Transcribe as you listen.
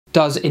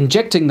Does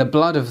injecting the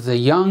blood of the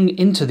young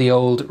into the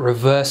old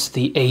reverse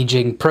the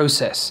aging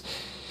process?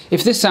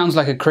 If this sounds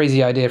like a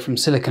crazy idea from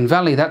Silicon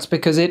Valley, that's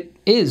because it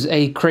is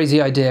a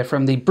crazy idea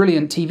from the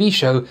brilliant TV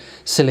show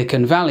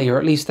Silicon Valley, or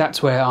at least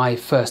that's where I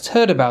first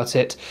heard about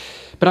it.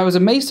 But I was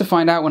amazed to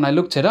find out when I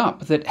looked it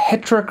up that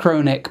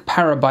heterochronic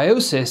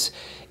parabiosis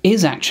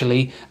is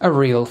actually a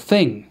real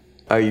thing.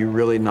 Are you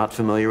really not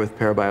familiar with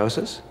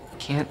parabiosis?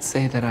 Can't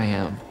say that I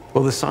am.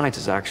 Well, the science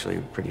is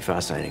actually pretty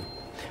fascinating.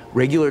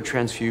 Regular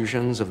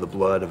transfusions of the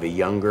blood of a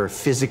younger,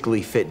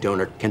 physically fit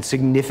donor can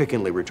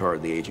significantly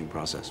retard the aging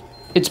process.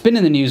 It's been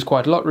in the news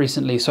quite a lot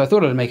recently, so I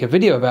thought I'd make a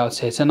video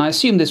about it, and I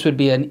assumed this would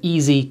be an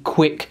easy,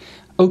 quick,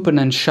 open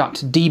and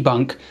shut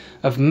debunk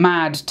of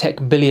mad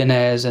tech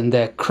billionaires and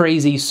their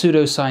crazy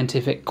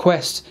pseudoscientific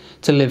quest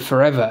to live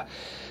forever.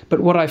 But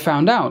what I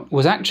found out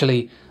was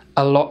actually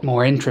a lot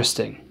more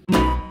interesting.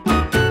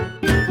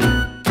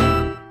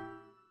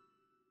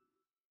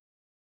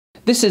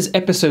 This is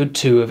episode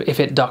 2 of If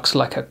It Ducks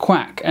Like a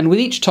Quack, and with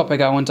each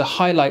topic I want to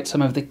highlight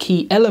some of the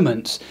key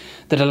elements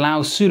that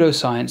allow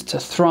pseudoscience to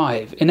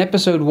thrive. In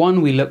episode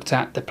 1 we looked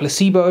at the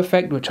placebo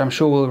effect, which I'm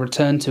sure we'll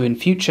return to in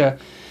future,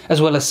 as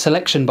well as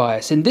selection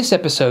bias. In this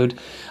episode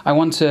I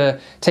want to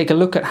take a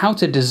look at how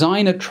to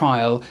design a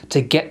trial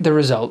to get the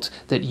result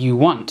that you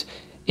want,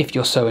 if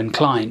you're so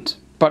inclined.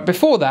 But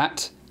before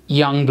that,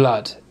 young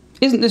blood.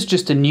 Isn't this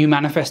just a new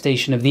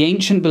manifestation of the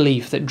ancient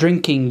belief that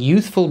drinking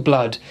youthful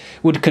blood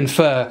would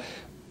confer,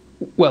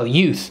 well,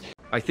 youth?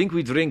 I think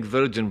we drink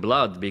virgin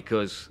blood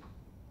because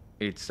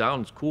it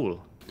sounds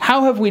cool.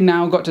 How have we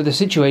now got to the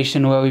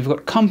situation where we've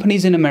got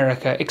companies in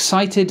America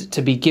excited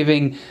to be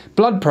giving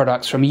blood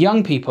products from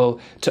young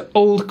people to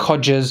old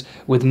codgers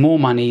with more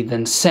money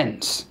than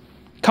sense?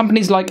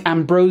 Companies like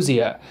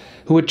Ambrosia,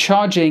 who were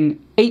charging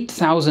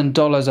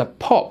 $8,000 a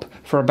pop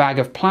for a bag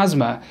of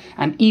plasma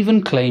and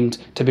even claimed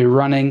to be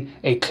running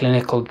a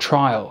clinical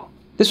trial.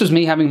 This was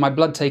me having my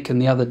blood taken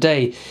the other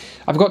day.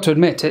 I've got to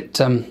admit, it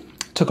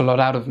took a lot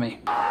out of me.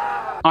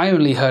 I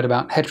only heard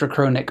about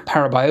heterochronic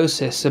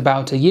parabiosis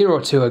about a year or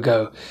two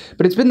ago,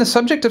 but it's been the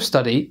subject of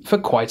study for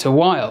quite a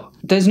while.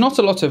 There's not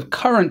a lot of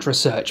current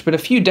research, but a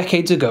few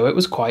decades ago it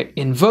was quite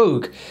in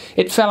vogue.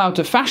 It fell out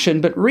of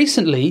fashion, but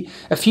recently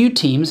a few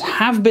teams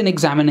have been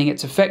examining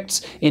its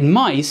effects in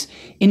mice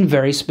in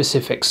very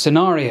specific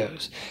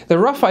scenarios. The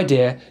rough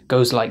idea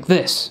goes like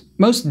this.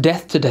 Most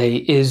death today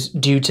is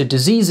due to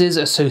diseases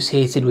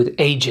associated with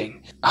aging.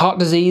 Heart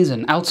disease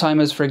and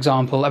Alzheimer's, for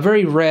example, are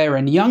very rare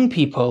in young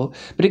people,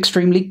 but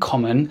extremely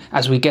common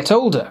as we get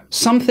older.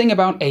 Something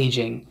about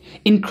aging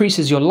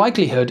increases your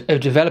likelihood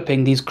of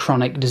developing these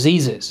chronic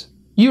diseases.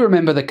 You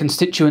remember the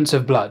constituents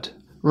of blood: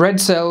 red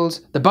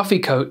cells, the Buffy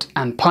coat,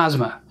 and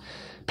plasma.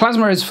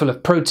 Plasma is full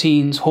of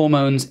proteins,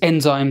 hormones,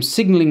 enzymes,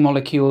 signaling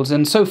molecules,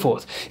 and so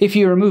forth. If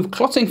you remove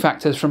clotting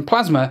factors from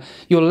plasma,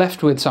 you're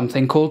left with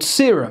something called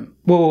serum.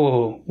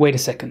 Whoa, wait a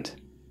second.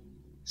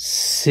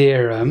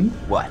 Serum?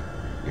 What?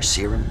 Your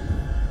serum?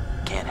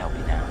 Can't help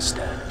you now,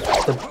 stud.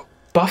 The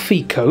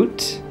Buffy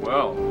coat?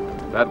 Well,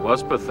 that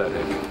was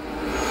pathetic.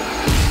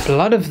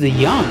 Blood of the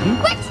young?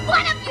 Which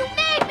one of you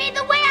made me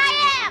the way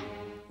I am?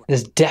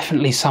 There's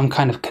definitely some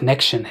kind of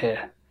connection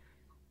here.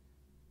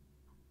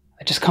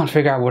 I just can't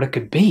figure out what it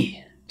could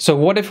be. So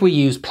what if we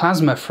use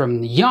plasma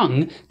from the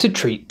young to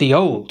treat the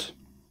old?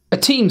 A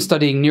team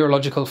studying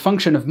neurological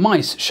function of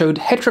mice showed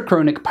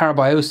heterochronic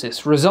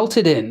parabiosis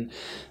resulted in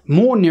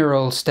more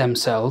neural stem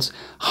cells,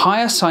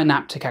 higher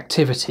synaptic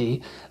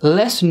activity,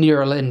 less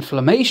neural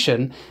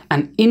inflammation,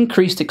 and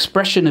increased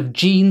expression of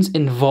genes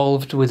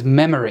involved with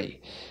memory.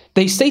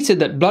 They stated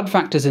that blood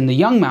factors in the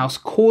young mouse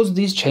caused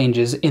these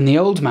changes in the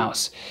old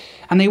mouse,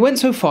 and they went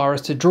so far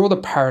as to draw the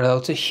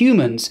parallel to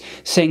humans,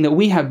 saying that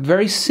we have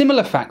very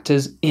similar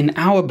factors in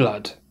our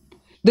blood.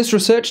 This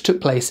research took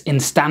place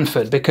in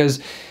Stanford because,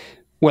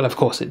 well, of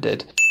course it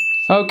did.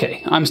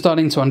 Okay, I'm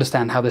starting to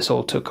understand how this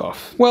all took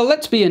off. Well,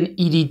 let's be an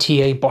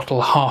EDTA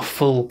bottle half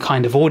full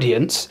kind of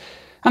audience.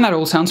 And that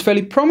all sounds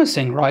fairly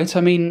promising, right?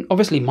 I mean,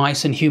 obviously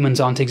mice and humans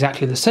aren't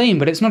exactly the same,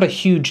 but it's not a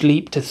huge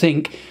leap to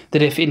think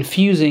that if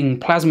infusing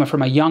plasma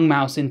from a young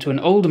mouse into an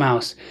old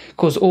mouse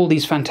caused all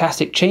these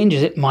fantastic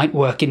changes, it might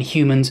work in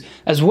humans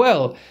as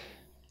well.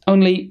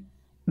 Only,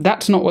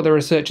 that's not what the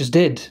researchers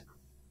did.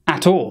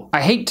 At all.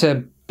 I hate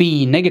to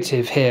be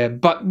negative here,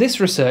 but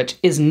this research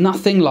is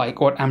nothing like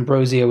what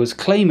Ambrosia was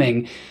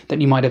claiming that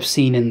you might have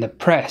seen in the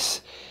press.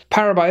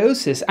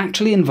 Parabiosis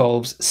actually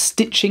involves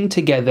stitching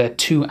together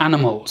two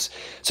animals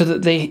so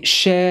that they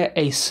share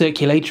a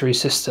circulatory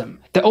system.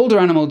 The older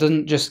animal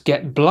doesn't just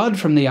get blood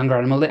from the younger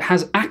animal, it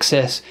has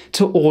access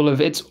to all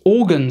of its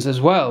organs as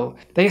well.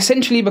 They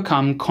essentially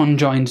become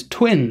conjoined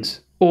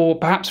twins. Or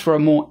perhaps for a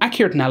more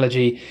accurate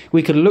analogy,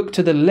 we could look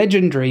to the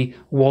legendary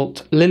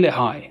Walt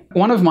Lillehei.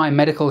 One of my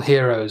medical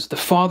heroes, the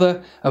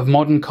father of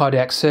modern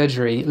cardiac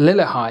surgery,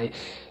 Lillehei,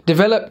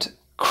 developed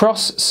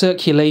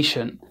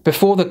cross-circulation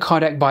before the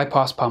cardiac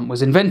bypass pump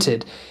was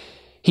invented.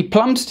 He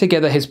plumbed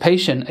together his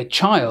patient, a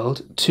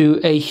child, to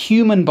a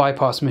human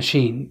bypass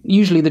machine,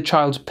 usually the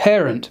child's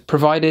parent,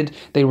 provided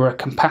they were a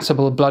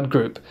compatible blood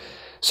group.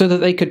 so that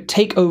they could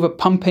take over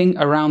pumping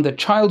around the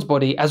child's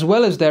body as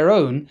well as their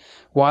own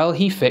while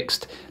he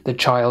fixed the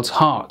child's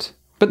heart.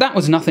 But that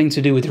was nothing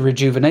to do with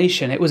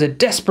rejuvenation. It was a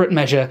desperate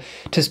measure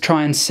to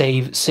try and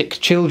save sick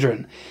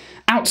children.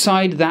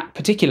 Outside that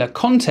particular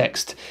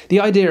context, the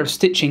idea of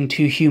stitching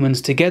two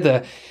humans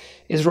together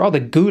is rather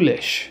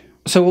ghoulish.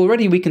 So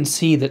already we can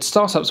see that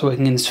startups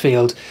working in this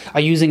field are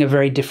using a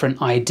very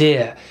different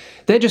idea.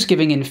 They're just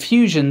giving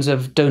infusions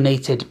of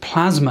donated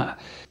plasma.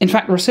 In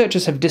fact,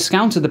 researchers have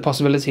discounted the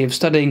possibility of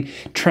studying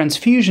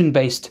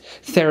transfusion-based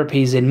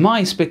therapies in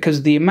mice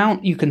because the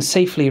amount you can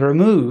safely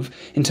remove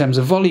in terms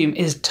of volume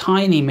is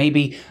tiny,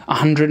 maybe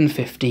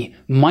 150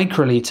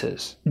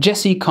 microliters.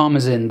 Jesse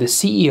Karmazin, the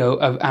CEO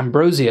of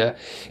Ambrosia,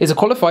 is a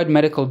qualified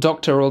medical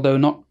doctor, although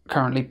not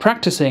currently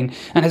practicing,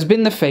 and has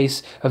been the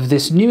face of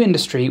this new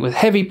industry with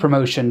heavy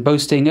promotion,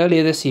 boasting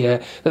earlier this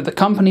year that the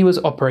company was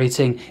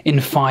operating in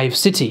 5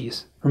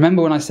 cities.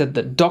 Remember when I said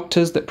that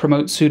doctors that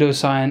promote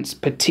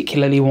pseudoscience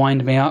particularly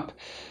wind me up?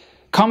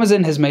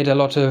 Karmazin has made a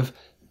lot of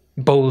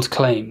bold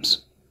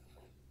claims.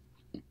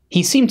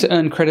 He seemed to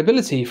earn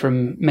credibility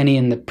from many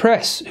in the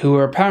press who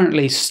were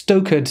apparently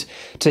stoked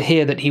to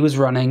hear that he was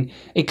running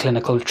a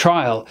clinical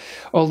trial,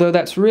 although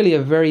that's really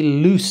a very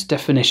loose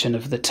definition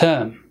of the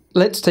term.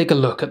 Let's take a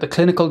look at the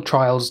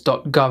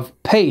clinicaltrials.gov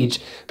page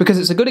because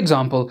it's a good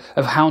example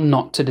of how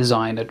not to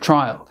design a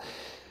trial.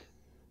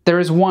 There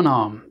is one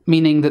arm,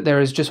 meaning that there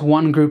is just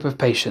one group of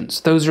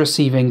patients, those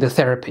receiving the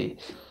therapy.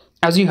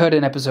 As you heard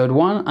in episode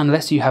 1,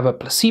 unless you have a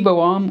placebo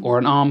arm or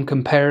an arm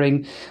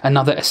comparing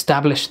another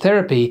established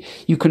therapy,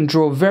 you can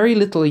draw very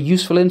little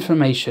useful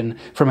information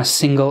from a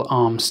single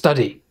arm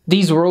study.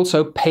 These were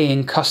also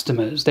paying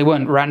customers. They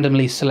weren't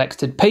randomly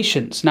selected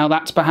patients. Now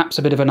that's perhaps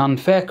a bit of an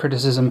unfair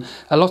criticism.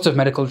 A lot of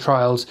medical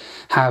trials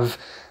have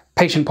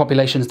patient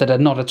populations that are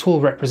not at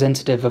all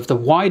representative of the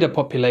wider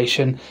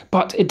population,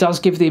 but it does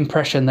give the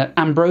impression that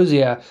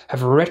Ambrosia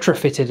have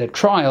retrofitted a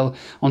trial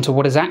onto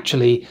what is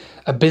actually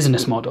a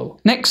business model.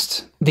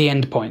 Next, the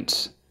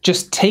endpoints.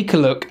 Just take a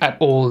look at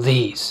all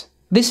these.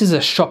 This is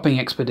a shopping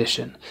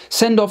expedition.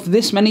 Send off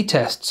this many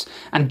tests,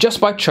 and just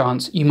by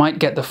chance you might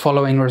get the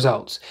following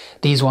results.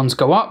 These ones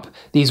go up,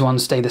 these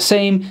ones stay the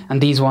same,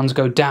 and these ones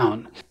go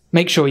down.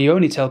 Make sure you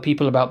only tell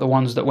people about the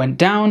ones that went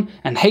down,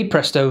 and hey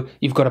presto,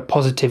 you've got a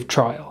positive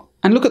trial.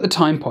 And look at the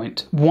time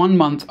point, 1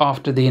 month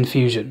after the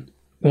infusion.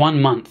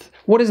 1 month.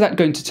 What is that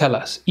going to tell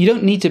us? You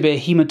don't need to be a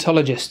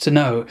hematologist to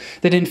know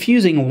that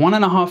infusing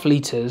 1.5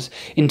 litres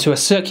into a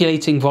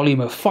circulating volume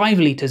of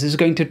 5 litres is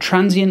going to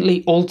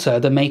transiently alter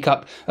the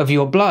makeup of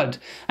your blood,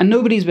 and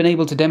nobody's been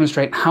able to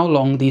demonstrate how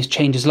long these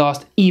changes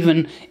last,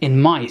 even in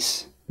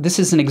mice. This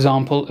is an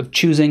example of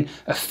choosing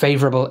a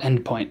favourable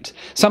endpoint,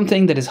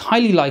 something that is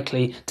highly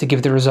likely to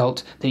give the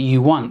result that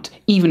you want,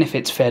 even if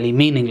it's fairly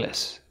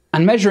meaningless.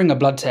 And measuring a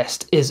blood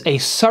test is a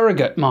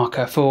surrogate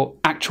marker for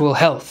actual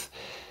health.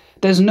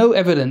 There's no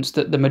evidence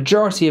that the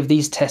majority of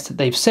these tests that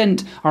they've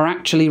sent are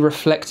actually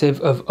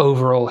reflective of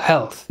overall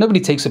health. Nobody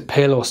takes a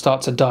pill or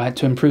starts a diet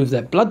to improve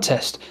their blood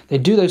test. They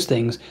do those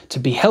things to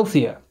be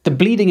healthier. The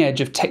bleeding edge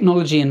of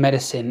technology and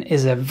medicine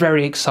is a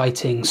very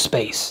exciting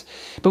space,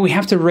 but we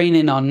have to rein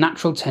in our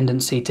natural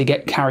tendency to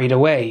get carried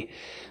away.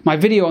 My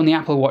video on the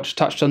Apple Watch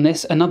touched on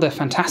this. Another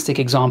fantastic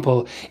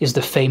example is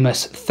the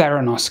famous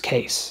Theranos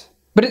case.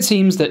 But it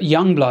seems that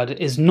young blood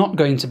is not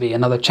going to be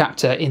another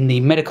chapter in the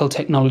medical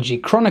technology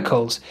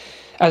chronicles,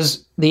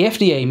 as the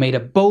FDA made a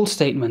bold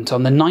statement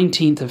on the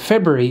 19th of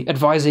February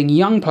advising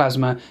young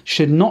plasma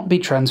should not be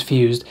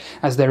transfused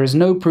as there is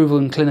no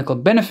proven clinical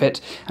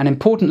benefit and,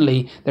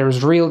 importantly, there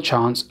is real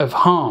chance of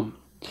harm.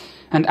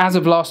 And as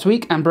of last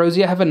week,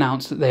 Ambrosia have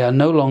announced that they are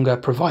no longer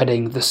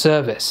providing the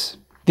service.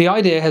 The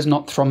idea has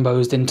not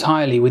thrombosed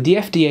entirely, with the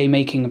FDA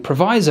making a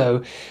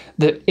proviso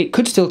that it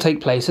could still take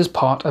place as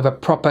part of a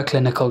proper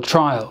clinical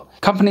trial.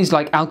 Companies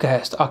like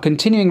Alkahest are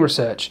continuing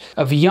research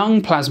of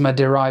young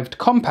plasma-derived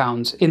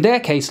compounds, in their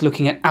case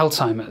looking at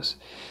Alzheimer's.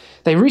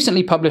 They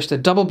recently published a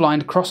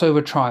double-blind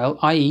crossover trial,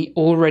 i.e.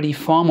 already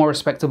far more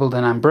respectable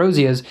than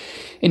Ambrosia's,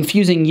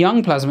 infusing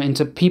young plasma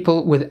into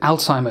people with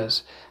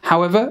Alzheimer's.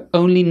 However,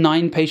 only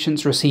 9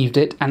 patients received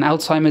it, and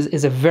Alzheimer's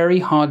is a very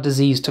hard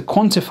disease to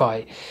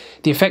quantify.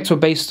 The effects were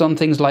based on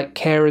things like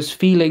carers'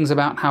 feelings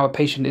about how a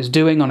patient is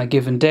doing on a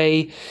given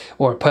day,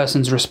 or a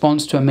person's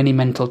response to a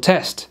mini-mental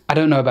test. I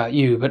don't know about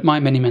you, but my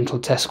mini-mental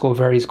test score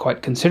varies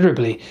quite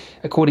considerably,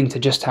 according to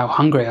just how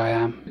hungry I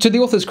am. To the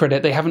author's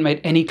credit, they haven't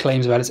made any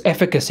claims about its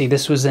efficacy.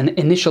 This was an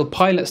initial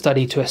pilot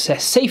study to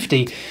assess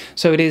safety,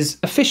 so it is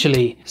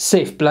officially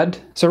safe blood.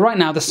 So right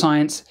now the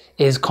science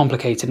is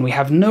complicated, and we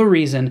have no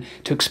reason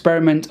to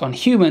experiment on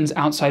humans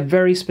outside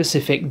very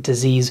specific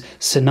disease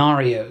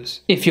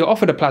scenarios. If you're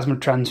offered a plasma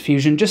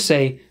transfusion, just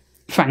say,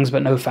 fangs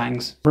but no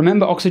fangs.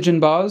 Remember oxygen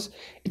bars?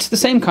 It's the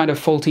same kind of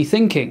faulty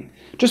thinking.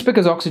 Just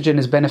because oxygen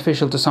is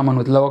beneficial to someone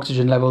with low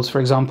oxygen levels, for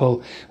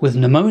example, with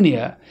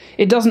pneumonia,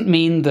 it doesn't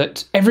mean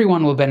that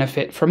everyone will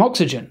benefit from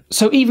oxygen.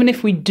 So even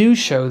if we do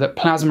show that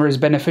plasma is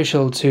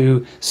beneficial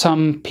to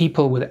some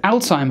people with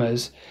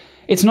Alzheimer's,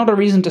 It's not a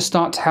reason to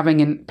start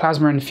having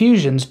plasma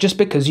infusions just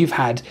because you've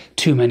had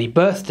too many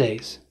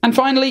birthdays. And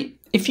finally,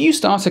 if you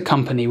start a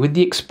company with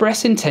the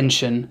express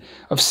intention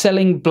of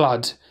selling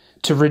blood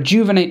to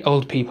rejuvenate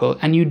old people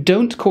and you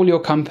don't call your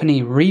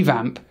company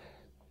Revamp,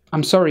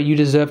 I'm sorry, you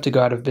deserve to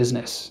go out of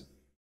business.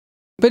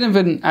 Bit of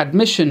an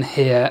admission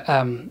here,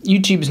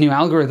 YouTube's new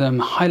algorithm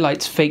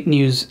highlights fake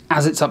news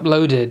as it's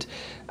uploaded,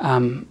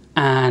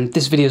 and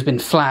this video has been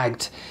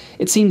flagged.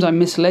 It seems I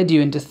misled you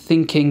into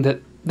thinking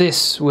that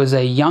this was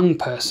a young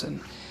person.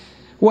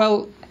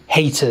 Well,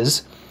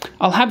 haters,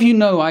 I'll have you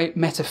know I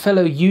met a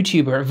fellow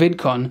YouTuber at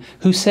VidCon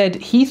who said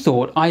he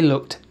thought I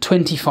looked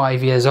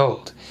 25 years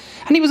old.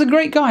 And he was a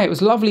great guy. It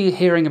was lovely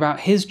hearing about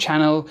his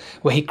channel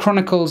where he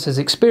chronicles his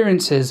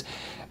experiences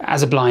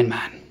as a blind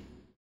man.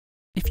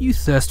 If you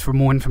thirst for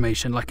more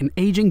information like an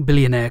aging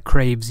billionaire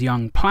craves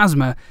young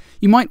plasma,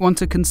 you might want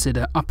to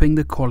consider upping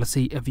the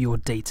quality of your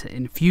data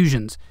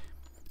infusions.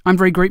 I'm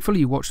very grateful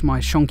you watched my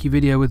shonky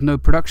video with no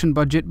production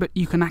budget, but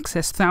you can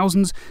access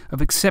thousands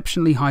of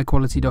exceptionally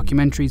high-quality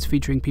documentaries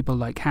featuring people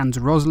like Hans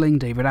Rosling,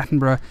 David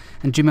Attenborough,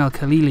 and Jamel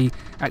Khalili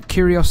at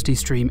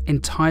CuriosityStream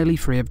entirely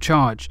free of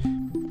charge.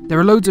 There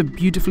are loads of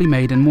beautifully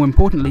made and, more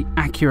importantly,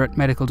 accurate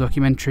medical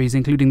documentaries,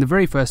 including the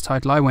very first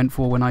title I went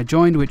for when I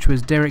joined, which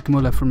was Derek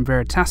Muller from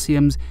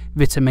Veritasium's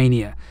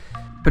Vitamania.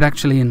 But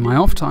actually, in my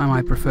off time,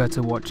 I prefer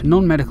to watch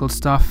non-medical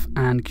stuff,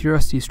 and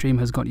CuriosityStream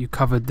has got you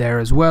covered there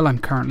as well. I'm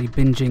currently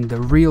binging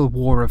The Real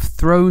War of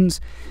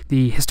Thrones,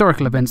 the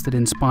historical events that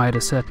inspired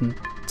a certain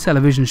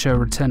television show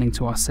returning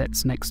to our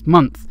sets next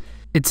month.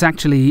 It's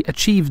actually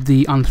achieved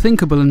the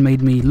unthinkable and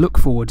made me look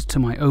forward to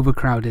my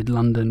overcrowded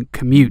London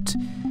commute.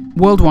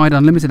 Worldwide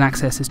unlimited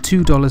access is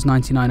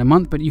 $2.99 a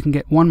month, but you can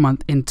get 1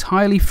 month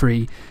entirely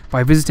free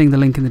by visiting the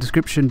link in the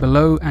description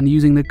below and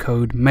using the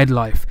code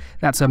Medlife.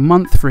 That's a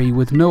month free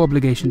with no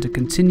obligation to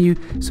continue,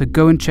 so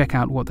go and check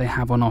out what they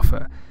have on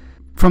offer.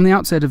 From the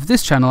outset of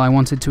this channel, I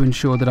wanted to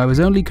ensure that I was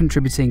only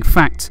contributing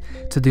facts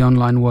to the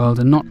online world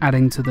and not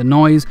adding to the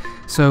noise,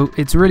 so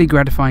it's really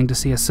gratifying to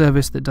see a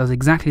service that does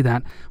exactly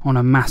that on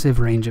a massive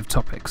range of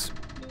topics.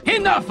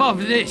 Enough of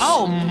this!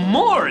 Oh,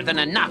 more than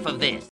enough of this!